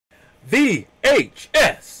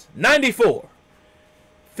VHS 94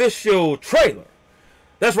 official trailer.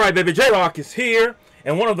 That's right, baby. J-Rocc is here,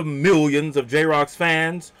 and one of the millions of J-Rocc's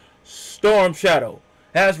fans, Storm Shadow,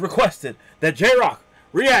 has requested that J-Rocc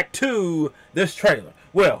react to this trailer.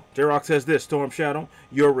 Well, J-Rocc says this, Storm Shadow,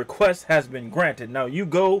 your request has been granted. Now you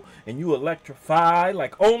go and you electrify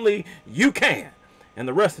like only you can. And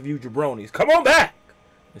the rest of you jabronis, come on back.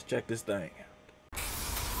 Let's check this thing out.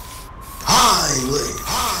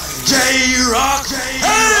 J-Rocc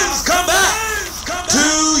has come back to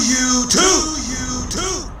you too.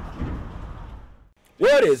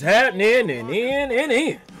 What is happening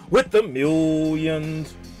in with the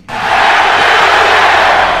millions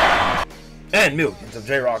and millions of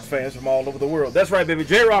J-Rocc fans from all over the world? That's right, baby.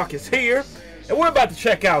 J-Rocc is here, and we're about to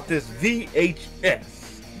check out this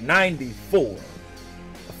VHS 94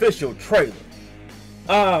 official trailer.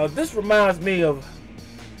 This reminds me of,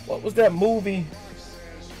 what was that movie?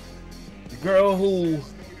 The girl who,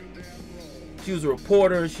 she was a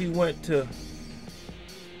reporter. She went to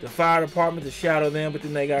the fire department to shadow them, but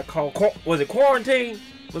then they got called, was it Quarantine?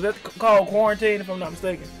 Was that called Quarantine, if I'm not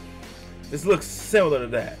mistaken? This looks similar to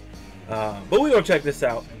that. But we're going to check this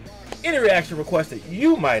out. Any reaction request that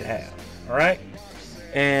you might have, alright?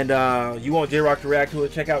 And you want J-Rocc to react to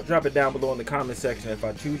it, drop it down below in the comment section. If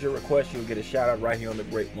I choose your request, you'll get a shout out right here on the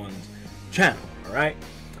Great Ones channel, alright?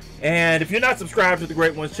 And if you're not subscribed to the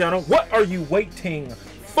Great Ones channel, what are you waiting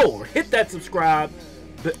for? Hit that subscribe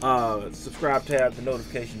tab, the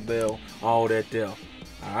notification bell, all that there,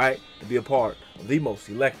 alright? To be a part of the most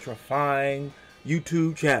electrifying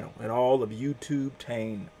YouTube channel and all of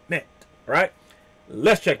YouTube-tainment, alright?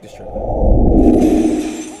 Let's check this trailer.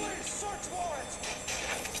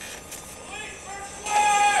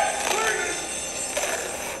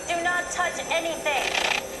 Do not touch anything.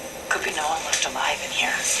 Could be no one left alive in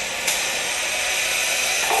here.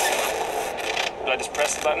 Do I just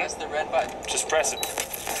press the button? Press the red button. Just press it.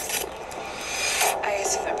 I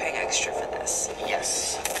assume they're paying extra for this.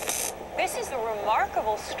 Yes. This is a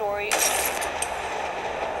remarkable story.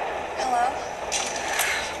 Hello?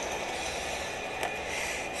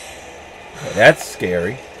 That's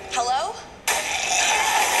scary. Hello?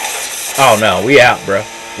 Oh no, we out, bro.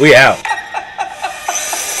 We out.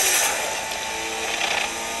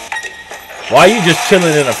 Why are you just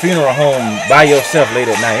chilling in a funeral home by yourself late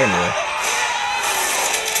at night anyway?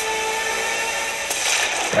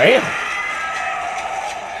 Damn.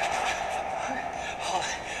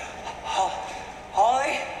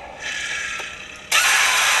 Holly?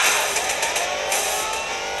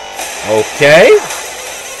 Okay.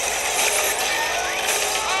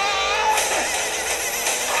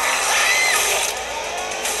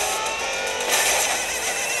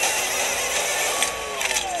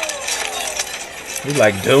 You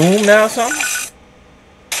like Doom now, something?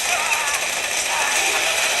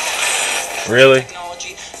 Really?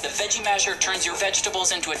 Technology. The Veggie Masher turns your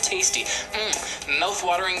vegetables into a tasty,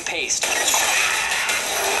 mouth-watering paste.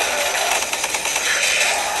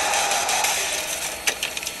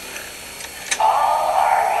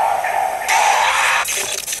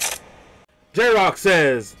 J-Rocc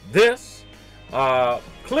says this.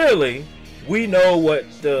 Clearly, we know what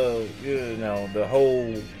the the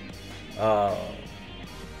whole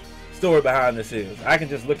story behind this is. I can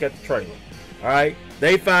just look at the trailer. All right,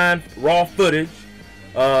 they find raw footage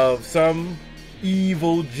of some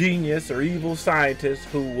evil genius or evil scientist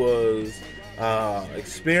who was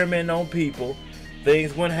experimenting on people.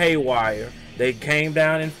 Things went haywire. They came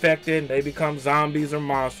down infected. And they become zombies or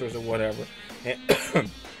monsters or whatever. And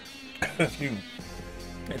excuse me.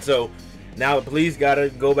 And so now the police gotta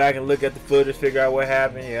go back and look at the footage, figure out what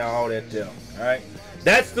happened, yeah, all that deal. All right,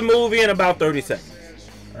 that's the movie in about 30 seconds.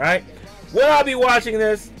 All right, will I be watching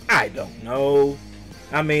this? I don't know.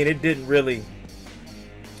 I mean, it didn't really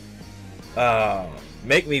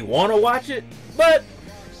make me want to watch it, but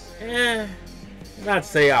not to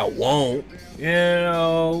say I won't. You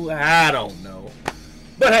know, I don't know.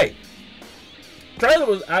 But hey,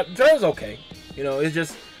 trailer's okay. You know, it's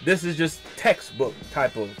just, this is just textbook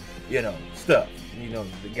type of, you know, stuff. You know,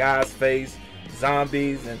 the guy's face,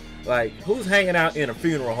 zombies, and like, who's hanging out in a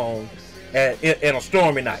funeral home in a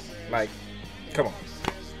stormy night? Like, come on.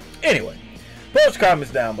 Anyway, post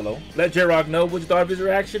comments down below. Let J-Rocc know what you thought of his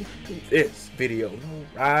reaction to this video.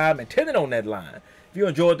 I'm intending on that line. If you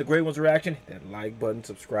enjoyed the Great Ones reaction, hit that like button,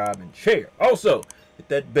 subscribe, and share. Also, hit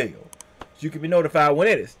that bell so you can be notified when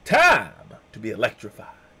it is time to be electrified.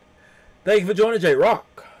 Thank you for joining J-Rocc.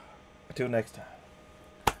 Until next time.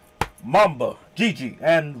 Mamba, Gigi,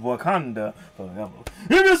 and Wakanda forever.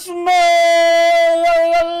 It is small.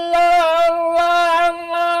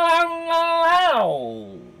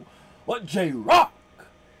 what J-Rocc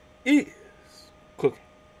is.